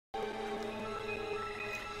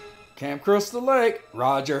Camp Crystal Lake.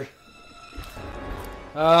 Roger.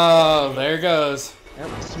 Oh, there he goes. That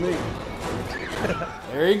was me.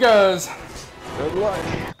 There he goes. Good luck.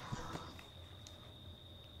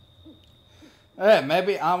 Hey,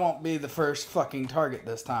 maybe I won't be the first fucking target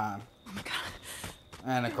this time. Oh my god.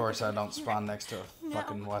 And of course I don't spawn next to a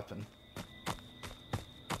fucking weapon.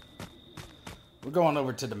 We're going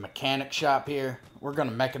over to the mechanic shop here. We're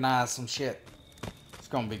gonna mechanize some shit. It's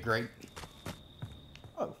gonna be great.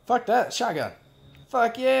 Oh, fuck that. Shotgun.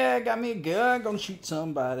 Fuck yeah, got me a gun. Gonna shoot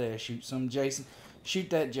somebody. Shoot some Jason.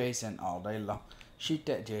 Shoot that Jason all day long. Shoot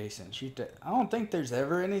that Jason. Shoot that. I don't think there's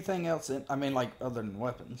ever anything else in. I mean, like, other than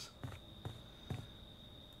weapons.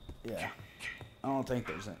 Yeah. I don't think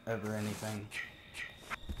there's ever anything.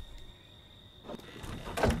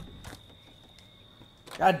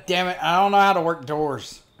 God damn it. I don't know how to work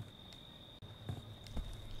doors.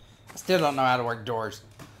 I still don't know how to work doors.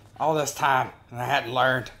 All this time, and I hadn't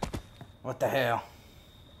learned. What the hell?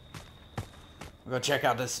 We'll go check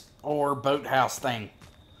out this ore boathouse thing.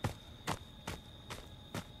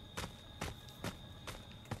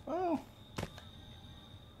 Well,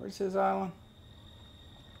 where's his island?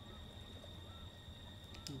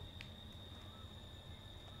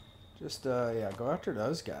 Just, yeah, go after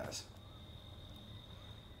those guys.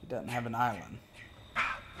 He doesn't have an island.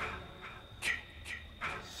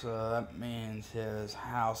 So that means his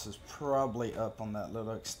house is probably up on that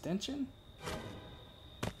little extension.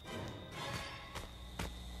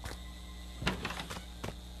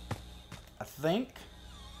 I think.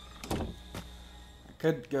 I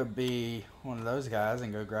could go be one of those guys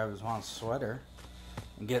and go grab his mom's sweater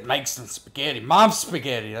and make some spaghetti. Mom's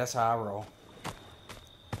spaghetti, that's how I roll.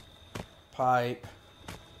 Pipe.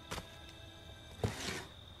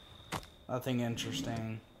 Nothing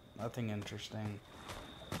interesting. Nothing interesting.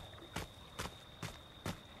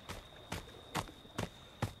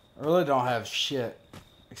 I really don't have shit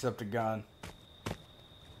except a gun.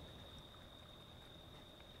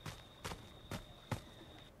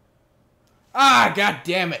 Ah, god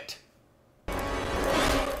damn it.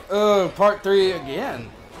 Oh, part 3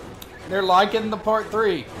 again. They're liking the part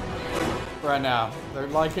 3 right now. They're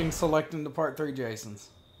liking selecting the part 3 Jasons.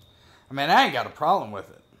 I mean, I ain't got a problem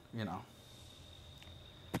with it, you know.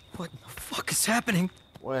 What the fuck is happening?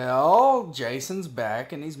 Well, Jason's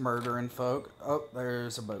back and he's murdering folk. Oh,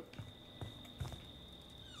 there's a boat.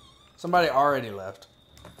 Somebody already left.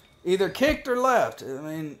 Either kicked or left. I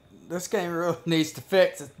mean, this game really needs to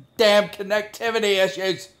fix its damn connectivity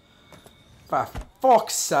issues. For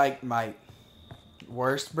fuck's sake, mate.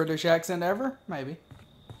 Worst British accent ever? Maybe.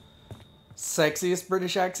 Sexiest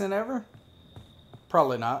British accent ever?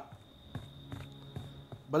 Probably not.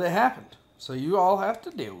 But it happened. So you all have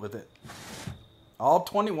to deal with it. All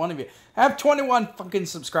 21 of you. I have 21 fucking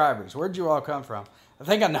subscribers. Where'd you all come from? I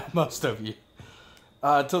think I know most of you.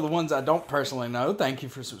 To the ones I don't personally know, thank you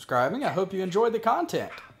for subscribing. I hope you enjoyed the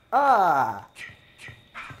content. Ah!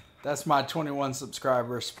 That's my 21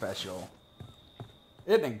 subscriber special.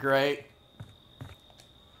 Isn't it great?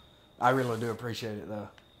 I really do appreciate it, though.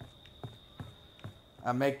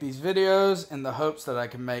 I make these videos in the hopes that I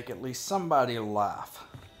can make at least somebody laugh.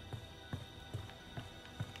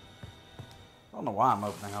 I don't know why I'm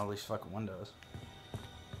opening all these fucking windows.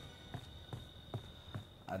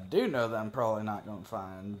 I do know that I'm probably not going to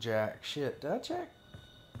find jack shit. Did I check?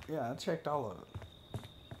 Yeah, I checked all of it.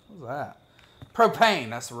 What was that? Propane.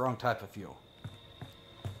 That's the wrong type of fuel.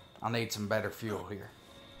 I need some better fuel here.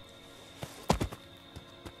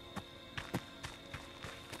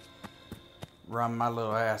 Run my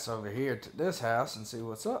little ass over here to this house and see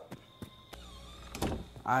what's up.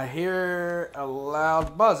 I hear a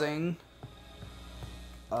loud buzzing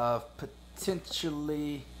of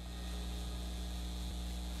potentially...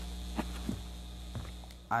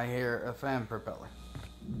 I hear a fan propeller.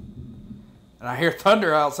 And I hear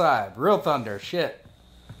thunder outside. Real thunder. Shit.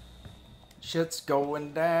 Shit's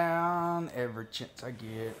going down every chance I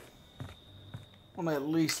get. I'm gonna at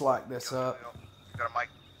least lock this up. You got a mic?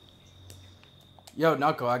 Yo,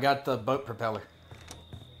 Knuckle, I got the boat propeller.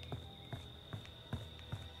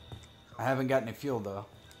 I haven't got any fuel, though.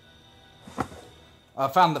 I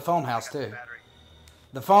found the phone house, too.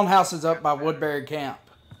 The phone house is up by Woodbury Camp.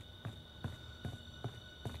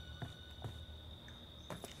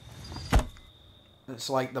 It's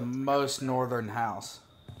like the most northern house.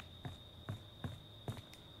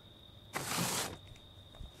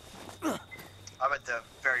 I'm at the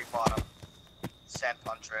very bottom. Sand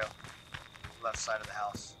Pond Trail. Left side of the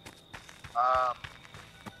house.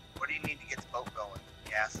 What do you need to get the boat going?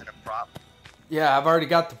 Gas and a prop? Yeah, I've already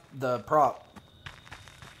got the prop.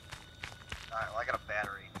 Alright, well I got a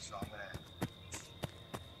battery, so I'm gonna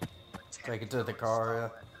Take it to the car,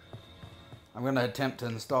 yeah. I'm gonna attempt to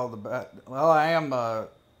install the well, I am,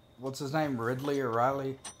 what's his name? Ridley or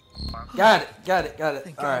Riley? Got it. Thank God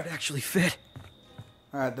Alright. it actually fit.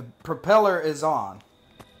 Alright, the propeller is on.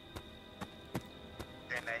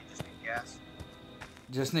 Okay, now you just need gas.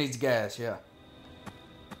 Just needs gas, yeah.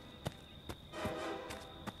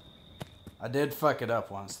 I did fuck it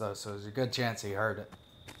up once, though, so there's a good chance he heard it.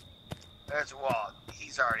 Well,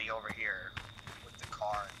 he's already over here with the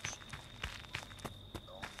car and shit.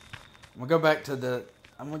 So, I'm gonna go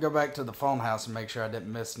back to the phone house and make sure I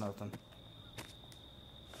didn't miss nothing.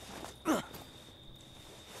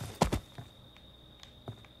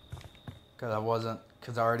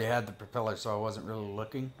 Cause I already had the propeller, so I wasn't really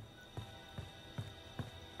looking.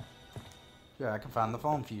 Yeah, I can find the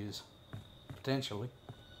phone fuse. Potentially.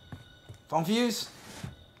 Phone fuse?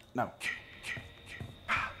 No.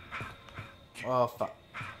 Oh, fuck.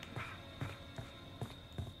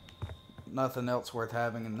 Nothing else worth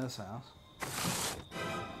having in this house.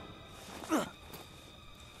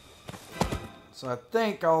 So I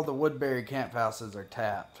think all the Woodbury camp houses are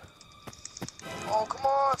tapped. oh, come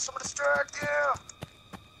on, someone distract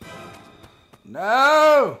him!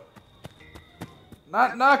 No!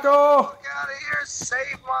 Not Knuckle! Fuck out of here,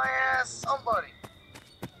 save my ass, somebody!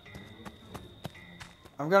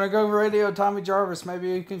 I'm gonna go radio Tommy Jarvis. Maybe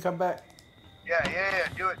you can come back. Yeah,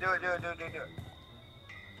 do it.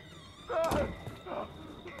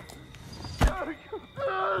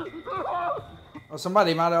 Oh,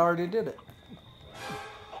 somebody might have already did it.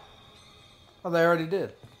 Oh, they already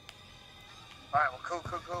did. Alright, well,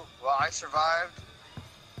 cool. Well, I survived.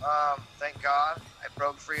 Thank God. I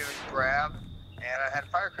broke free of his grab, and I had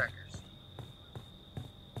firecrackers.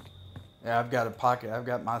 Yeah, I've got a pocket. I've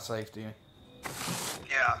got my safety.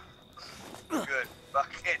 Yeah. Good.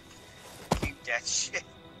 Fucking keep that shit.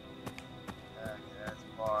 Okay, that's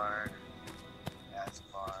barn. That's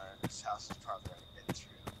barn. This house is probably already been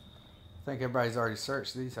through. I think everybody's already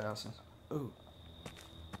searched these houses. Ooh.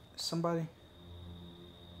 Somebody?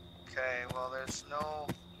 Okay, well, there's no...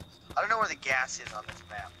 I don't know where the gas is on this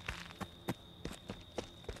map.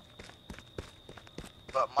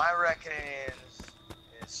 But my reckoning is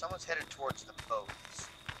someone's headed towards the boats.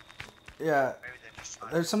 Yeah. Maybe they're just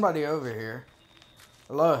trying There's somebody over here.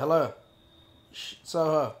 Hello. Shh,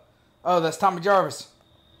 Soho. Oh, that's Tommy Jarvis.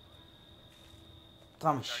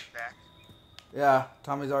 Tommy. to back. Yeah,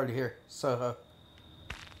 Tommy's already here. Soho.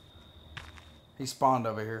 He spawned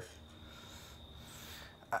over here.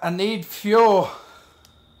 I need fuel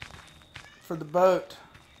for the boat.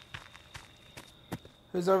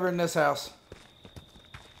 Who's over in this house?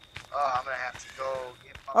 Oh, I'm gonna have to go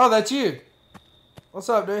get my... Oh, that's you. What's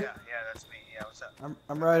up, dude? Yeah, that's me. Yeah, what's up?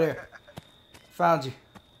 I'm right here. Found you.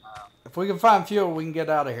 If we can find fuel, we can get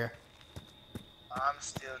out of here. I'm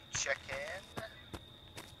still checking. I'm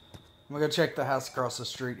gonna go check the house across the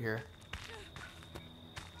street here.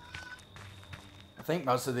 I think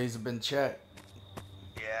most of these have been checked.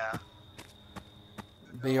 Yeah.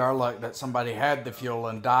 Be our luck that somebody had the fuel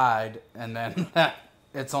and died, and then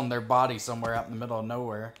it's on their body somewhere out in the middle of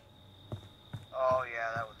nowhere. Oh,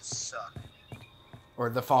 yeah, that would suck. Or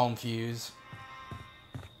the phone fuse.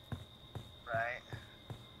 Right.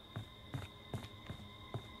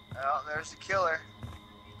 Oh, there's the killer.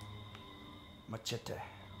 Machete.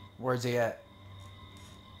 Where's he at?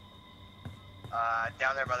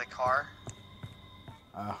 Down there by the car.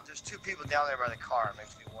 Oh. There's two people down there by the car. It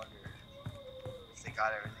makes me wonder if they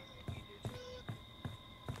got everything they needed.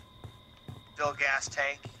 Fill gas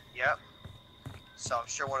tank. Yep. So I'm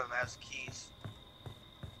sure one of them has the keys.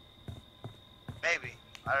 Maybe.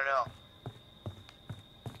 I don't know.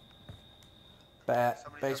 Bat.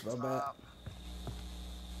 Somebody's Baseball up bat.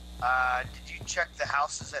 top. Did you check the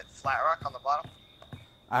houses at Flat Rock on the bottom?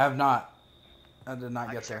 I have not. I did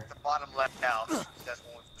not get there. checked the bottom left house. That's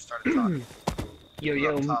when we started talking.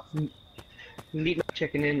 Yo, Up top. meet me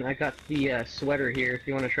checking in. I got the sweater here if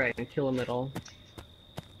you want to try and kill him at all.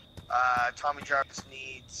 Tommy Jarvis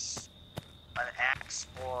needs an axe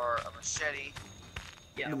or a machete.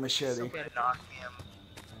 Yeah. The machete. So we knock him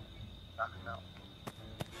out.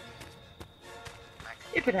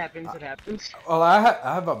 If it happens, it happens. Well, I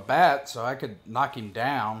have a bat, so I could knock him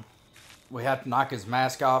down. We have to knock his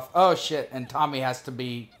mask off. Oh, shit. And Tommy has to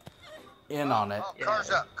be in on it. Oh, car's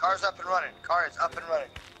up. Car's up and running. Car is up and running.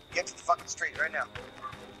 Get to the fucking street right now.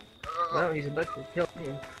 Go. No, he's about to kill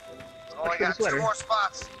me. Oh, I got 2 more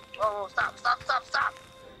spots. Whoa, stop.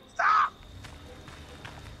 Stop.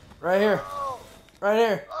 Right here. Oh, Right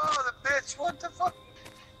here. the bitch. What the fuck?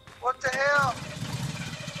 What the hell?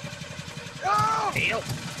 No! Help!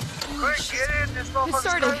 Quick, get in. This motherfucker's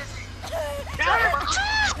started.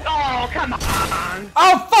 crazy. Oh, come on!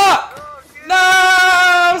 Oh, fuck! No!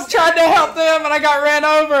 I was trying to help them and I got ran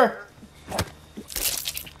over.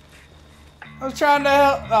 I was trying to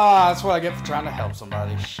help. Oh, that's what I get for trying to help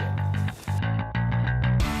somebody. Shit.